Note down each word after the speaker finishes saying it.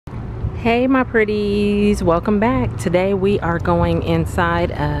Hey my pretties, welcome back. Today we are going inside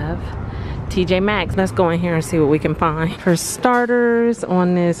of Tjmaxx. Let's go in here and see what we can find. For starters,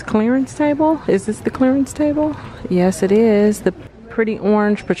 on this clearance table, is this the clearance table? Yes it is. The pretty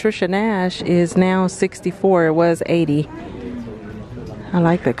orange Patricia Nash is now 64, it was 80. I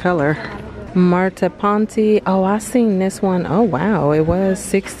like the color. Marta Ponte, oh I seen this one. Oh wow, it was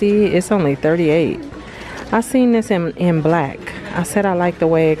 60, it's only 38. I seen this in black. I said I like the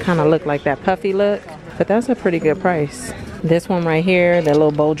way it kind of looked like that puffy look, but that's a pretty good price. This one right here, that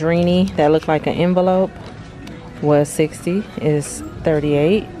little Boldrini that looked like an envelope, was 60, is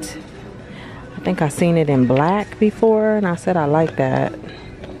 38. I think I seen it in black before and I said I like that.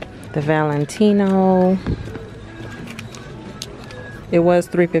 The Valentino, it was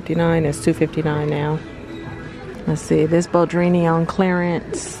 $3.59, it's $2.59 now. Let's see, this Boldrini on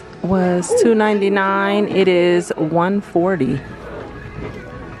clearance was $2.99, it is $1.40.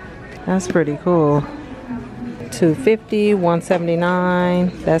 That's pretty cool. $2.50,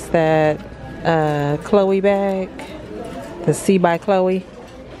 $1.79. That's that Chloe bag, the C by Chloe.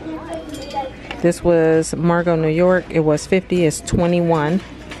 This was Margot, New York. It was $50. It's $21.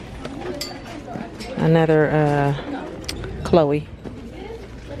 Another Chloe,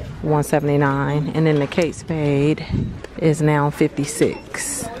 $1.79. And then the Kate Spade is now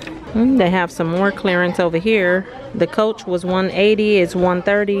 $56. They have some more clearance over here. The Coach was $180. It's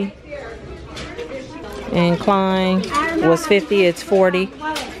 $130. And Klein was $50, it's $40.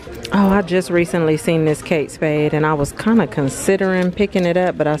 Oh, I just recently seen this Kate Spade and I was kind of considering picking it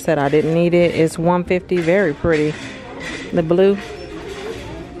up, but I said I didn't need it. It's $150, very pretty. The blue.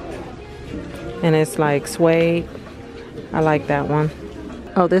 And it's like suede. I like that one.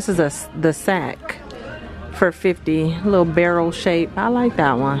 Oh, this is the sack for $50, little barrel shape. I like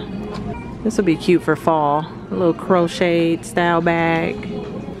that one. This will be cute for fall. A little crocheted style bag.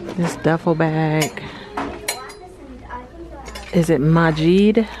 This duffel bag. Is it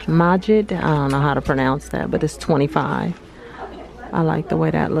Majid? Majid? I don't know how to pronounce that, but it's $25. I like the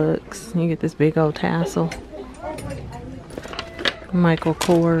way that looks. You get this big old tassel. Michael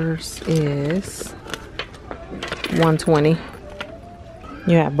Kors is $120.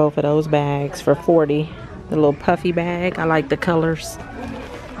 You have both of those bags for $40. The little puffy bag. I like the colors.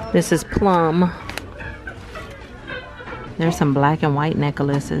 This is plum. There's some black and white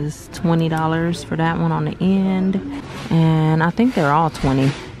necklaces. $20 for that one on the end. And I think they're all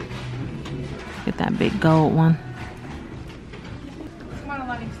 20. Get that big gold one.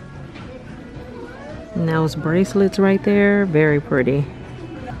 And those bracelets right there, very pretty.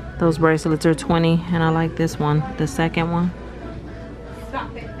 Those bracelets are 20, and I like this one, the second one.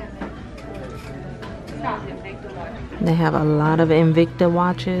 They have a lot of Invicta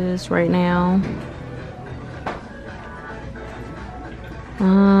watches right now.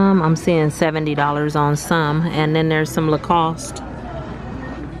 I'm seeing $70 on some, and then there's some Lacoste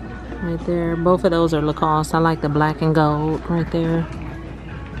right there. Both of those are Lacoste. I like the black and gold right there.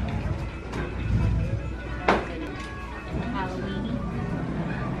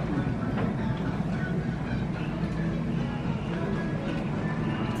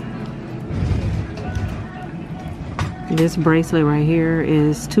 This bracelet right here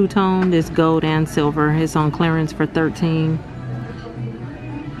is two-toned. It's gold and silver. It's on clearance for $13.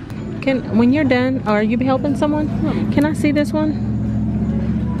 When you're done, are you helping someone? Can I see this one?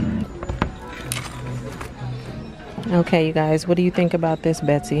 Okay, you guys, what do you think about this,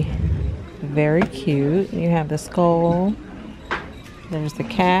 Betsy? Very cute. You have the skull. There's the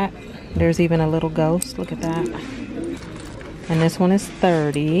cat. There's even a little ghost. Look at that. And this one is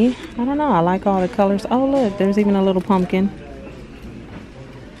 $30. I don't know. I like all the colors. Oh, look. There's even a little pumpkin.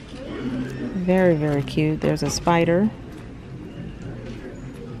 Very, very cute. There's a spider.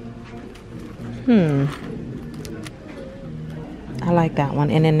 I like that one.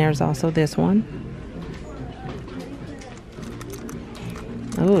 And then there's also this one.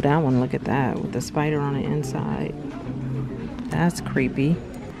 Oh, that one, look at that, with the spider on the inside. That's creepy.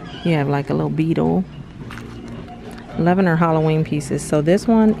 You have like a little beetle. 11 are Halloween pieces. So this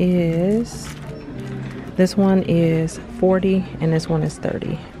one is $40 and this one is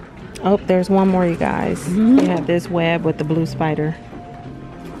 $30. Oh, there's one more, you guys. You have this web with the blue spider.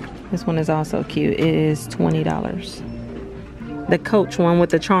 This one is also cute. It is $20. The Coach one with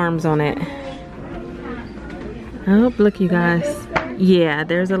the charms on it. Oh, look you guys. Yeah,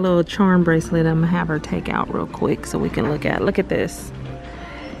 there's a little charm bracelet I'm gonna have her take out real quick so we can look at. Look at this.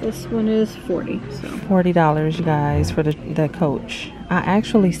 This one is $40. So $40, you guys, for the Coach. I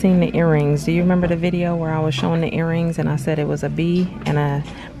actually seen the earrings. Do you remember the video where I was showing the earrings and I said it was a bee and a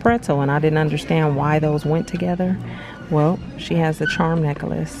pretzel and I didn't understand why those went together? Well, she has the charm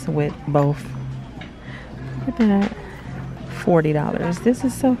necklace with both. Look at that. $40. This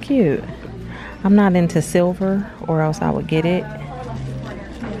is so cute. I'm not into silver, or else I would get it.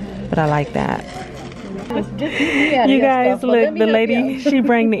 But I like that. You guys, look, the lady, she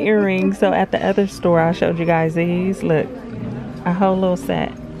bring the earrings. So at the other store, I showed you guys these. Look, a whole little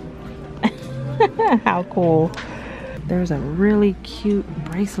set. How cool. There's a really cute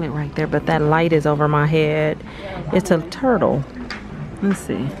bracelet right there, but that light is over my head. It's a turtle. Let's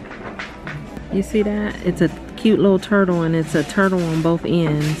see. You see that? It's a cute little turtle, and it's a turtle on both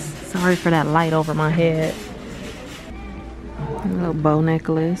ends. Sorry for that light over my head. A little bow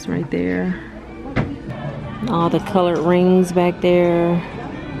necklace right there. All the colored rings back there.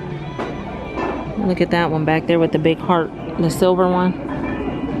 Look at that one back there with the big heart, the silver one.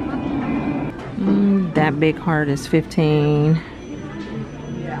 That big heart is $15.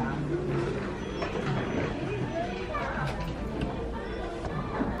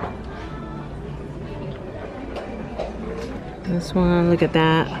 This one, look at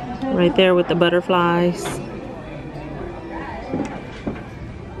that. Right there with the butterflies.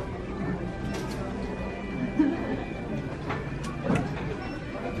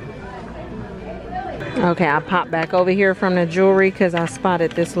 Okay, I popped back over here from the jewelry because I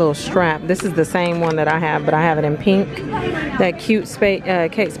spotted this little strap. This is the same one that I have, but I have it in pink. That cute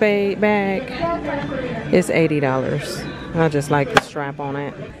Kate Spade bag is $80. I just like the strap on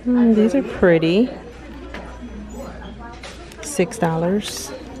it. These are pretty.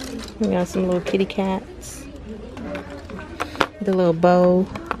 $6. We got some little kitty cats. The little bow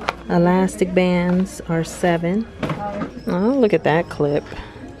elastic bands are $7. Oh, look at that clip.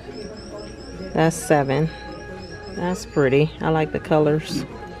 That's $7. That's pretty. I like the colors.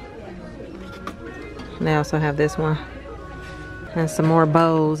 They also have this one. And some more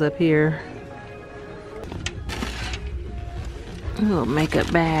bows up here. A little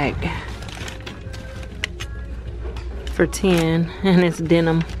makeup bag for $10, and it's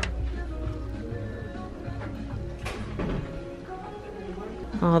denim.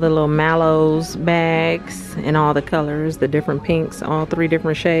 All the little mallows bags and all the colors, the different pinks, all 3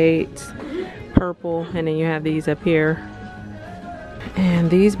 different shades. Purple, and then you have these up here. And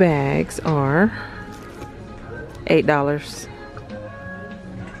these bags are $8.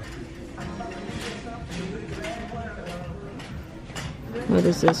 What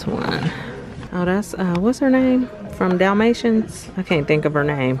is this one? Oh, that's what's her name from Dalmatians? I can't think of her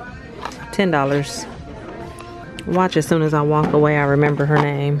name. $10. Watch, as soon as I walk away, I remember her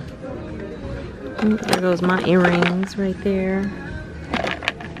name. There goes my earrings right there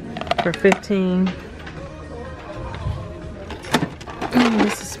for $15. Oh,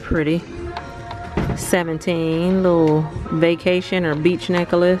 this is pretty. $17. Little vacation or beach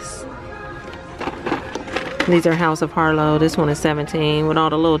necklace. These are House of Harlow. This one is $17 with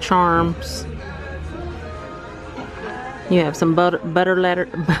all the little charms. You have some butter letter.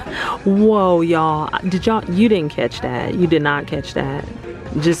 Whoa, y'all. You didn't catch that. You did not catch that.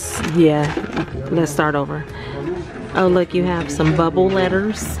 Just, yeah. Let's start over. Oh, look, you have some bubble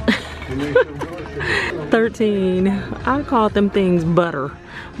letters. $13. I called them things butter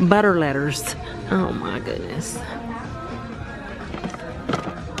letters. Oh my goodness.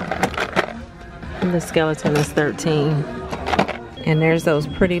 The skeleton is $13. And there's those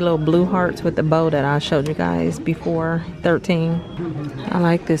pretty little blue hearts with the bow that I showed you guys before. $13. I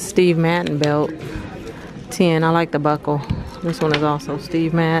like this Steve Madden belt. $10. I like the buckle. This one is also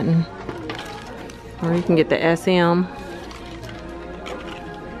Steve Madden. Or you can get the SM.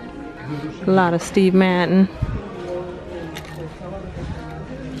 A lot of Steve Madden.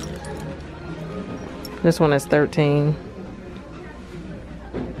 This one is $13.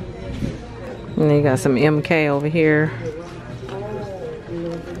 And then you got some MK over here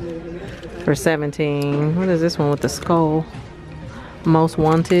for $17. What is this one with the skull? Most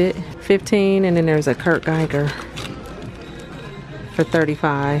Wanted, $15. And then there's a Kurt Geiger for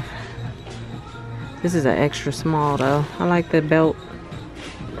 $35. This is an extra small though. I like the belt.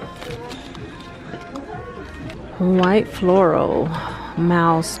 White floral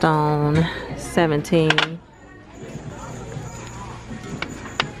milestone, $17.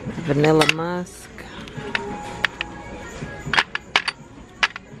 Vanilla musk.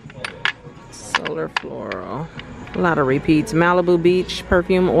 Solar floral. A lot of repeats. Malibu Beach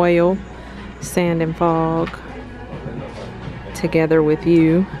perfume oil. Sand and fog. Together with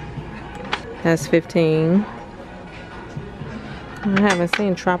you. That's $15. I haven't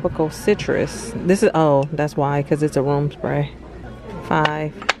seen tropical citrus. This is, oh, that's why, because it's a room spray.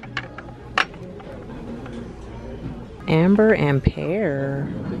 $5. Amber and pear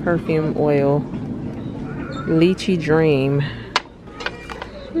perfume oil. Lychee Dream.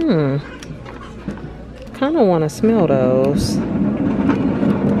 Kind of want to smell those.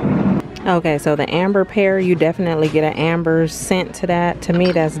 Okay, so the amber pear, you definitely get an amber scent to that. To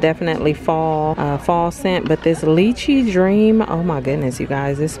me, that's definitely fall scent. But this Lychee Dream, oh my goodness, you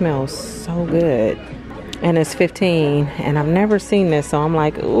guys, it smells so good. And it's 15, and I've never seen this, so I'm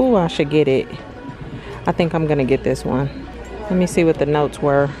like, ooh, I should get it. I think I'm gonna get this one. Let me see what the notes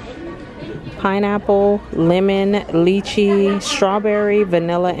were. Pineapple, lemon, lychee, strawberry,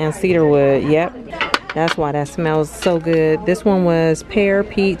 vanilla, and cedarwood. Yep. That's why that smells so good. This one was pear,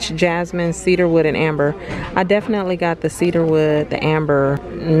 peach, jasmine, cedarwood, and amber. I definitely got the cedarwood, the amber,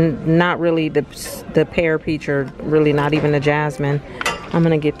 not really the pear, peach, or really not even the jasmine. I'm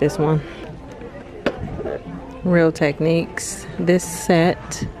gonna get this one. Real Techniques. This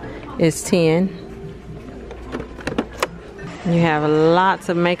set is 10. You have lots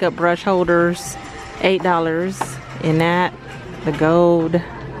of makeup brush holders, $8 in that. The gold.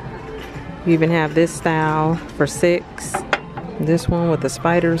 You even have this style for $6. This one with the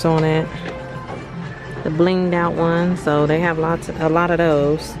spiders on it. The blinged out one, so they have a lot of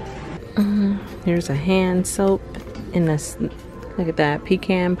those. Here's a hand soap in this. Look at that,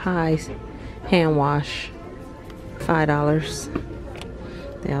 pecan pie hand wash, $5.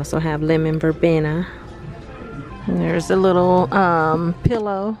 They also have lemon verbena. And there's a little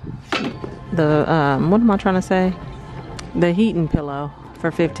pillow. The what am I trying to say? The heating pillow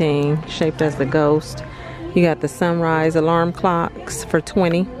for $15, shaped as the ghost. You got the sunrise alarm clocks for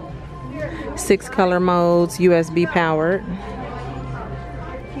 $20. 6 color modes, USB powered.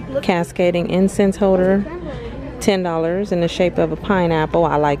 Cascading incense holder, $10 in the shape of a pineapple.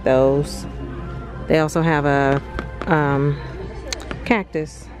 I like those. They also have a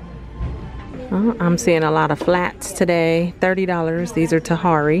cactus. I'm seeing a lot of flats today, $30. These are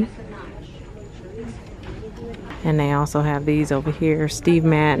Tahari. And they also have these over here, Steve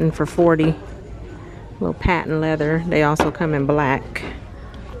Madden for $40. Little patent leather. They also come in black.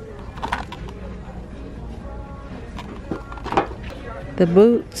 The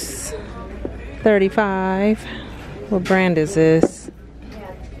boots, $35. What brand is this?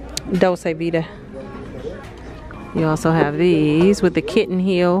 Dolce Vita. You also have these with the kitten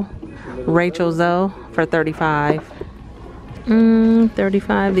heel, Rachel Zoe for $35.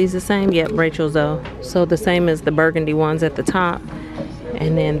 35. These the same? Yep, Rachel Zoe. So the same as the burgundy ones at the top.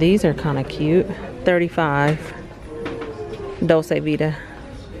 And then these are kind of cute. $35. Dolce Vita.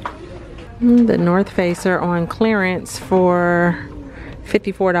 The North Face are on clearance for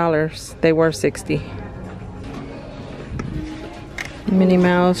 $54. They were $60. Minnie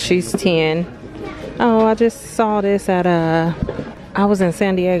Mouse, she's 10. Oh, I just saw this at I was in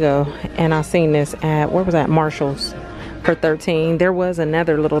San Diego and I seen this at, where was that? Marshall's for $13. There was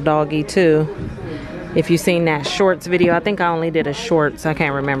another little doggy too. If you seen that shorts video, I think I only did a shorts, I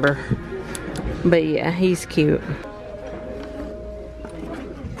can't remember. But yeah, he's cute.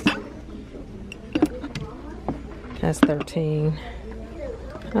 That's $13.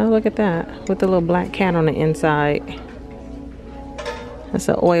 Oh, look at that, with the little black cat on the inside. That's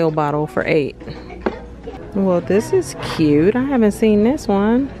an oil bottle for $8. Well, this is cute. I haven't seen this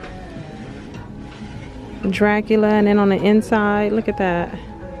one. Dracula, and then on the inside, look at that.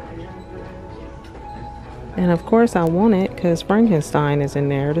 And of course I want it because Frankenstein is in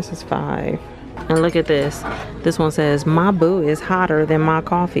there. This is $5. And look at this. This one says, my boo is hotter than my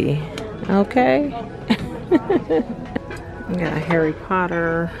coffee. Okay. We got Harry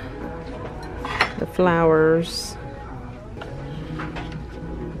Potter. The flowers.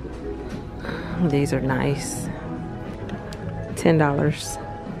 These are nice. $10.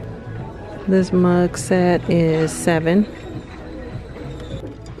 This mug set is $7.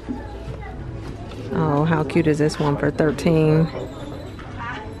 Oh, how cute is this one for $13?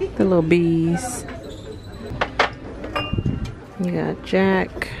 The little bees. You got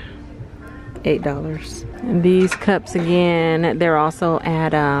Jack, $8. And these cups again, they're also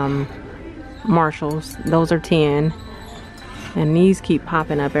at Marshall's. Those are 10. And these keep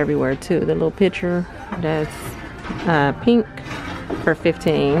popping up everywhere too. The little picture that's pink for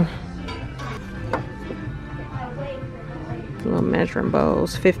 $15. The little measuring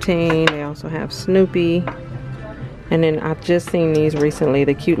bowls, $15. They also have Snoopy. And then I've just seen these recently,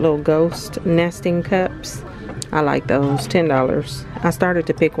 the cute little ghost nesting cups. I like those, $10. I started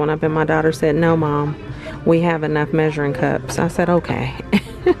to pick one up and my daughter said, no mom, we have enough measuring cups. I said, okay.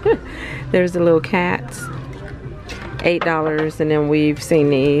 There's the little cats, $8, and then we've seen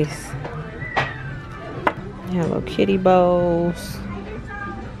these. Yeah, little kitty bowls.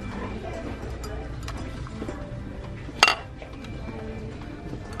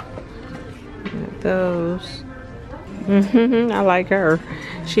 those. I like her.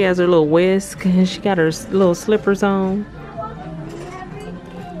 She has her little whisk and she got her little slippers on.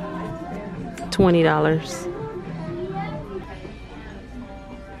 $20.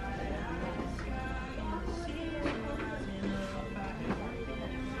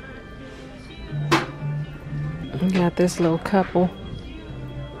 Got this little couple.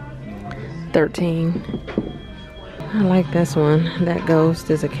 $13. I like this one. That ghost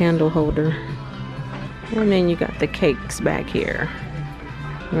is a candle holder. And then you got the cakes back here.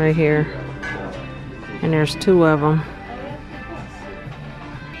 Right here. And there's 2 of them.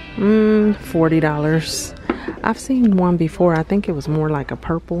 $40. I've seen one before. I think it was more like a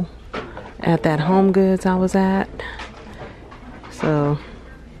purple at that Home Goods I was at. So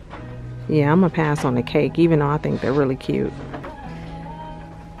yeah, I'm gonna pass on the cake, even though I think they're really cute.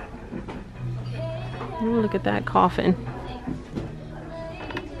 Oh, look at that coffin.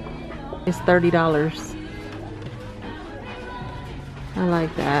 It's $30. I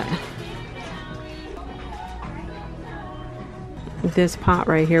like that. This pot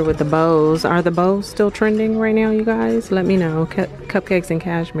right here with the bows. Are the bows still trending right now, you guys? Let me know. Cupcakes and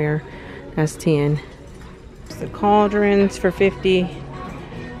cashmere. That's 10. The cauldrons for 50.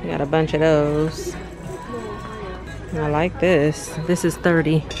 We got a bunch of those. I like this. This is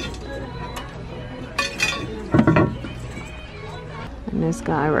 30. And this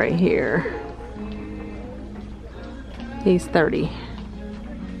guy right here, he's 30.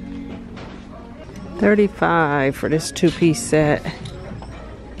 35 for this 2-piece set.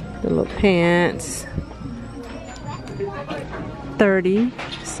 The little pants. 30.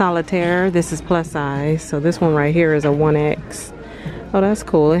 Solitaire. This is plus size. So this one right here is a 1X. Oh, that's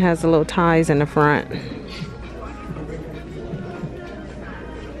cool. It has the little ties in the front.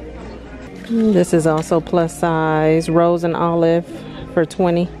 This is also plus size. Rose and olive for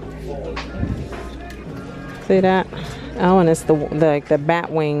 20. See that? Oh, and it's the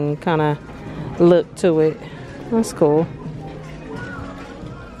bat wing kind of look to it. That's cool.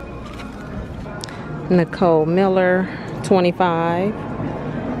 Nicole Miller, 25.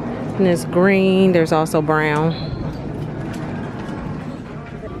 And it's green. There's also brown.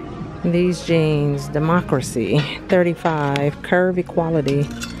 These jeans, Democracy, 35. Curve Equality.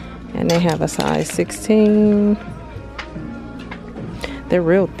 And they have a size 16. They're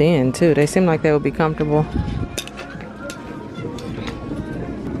real thin too. They seem like they would be comfortable.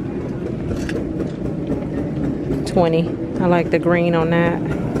 $20. I like the green on that.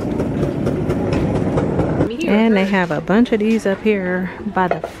 And they have a bunch of these up here by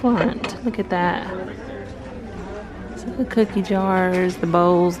the front. Look at that. So the cookie jars, the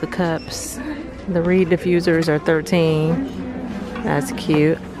bowls, the cups. The reed diffusers are 13. That's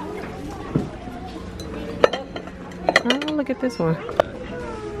cute. Oh, look at this one.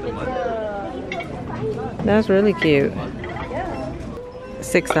 That's really cute.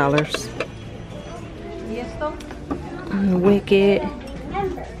 $6. Wicked.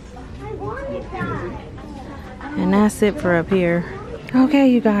 And that's it for up here. Okay,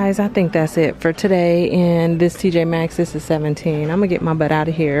 you guys, I think that's it for today. And this Tjmaxx, this is 17. I'm gonna get my butt out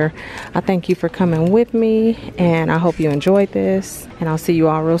of here. I thank you for coming with me, and I hope you enjoyed this. And I'll see you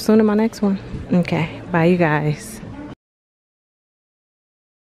all real soon in my next one. Okay, bye, you guys.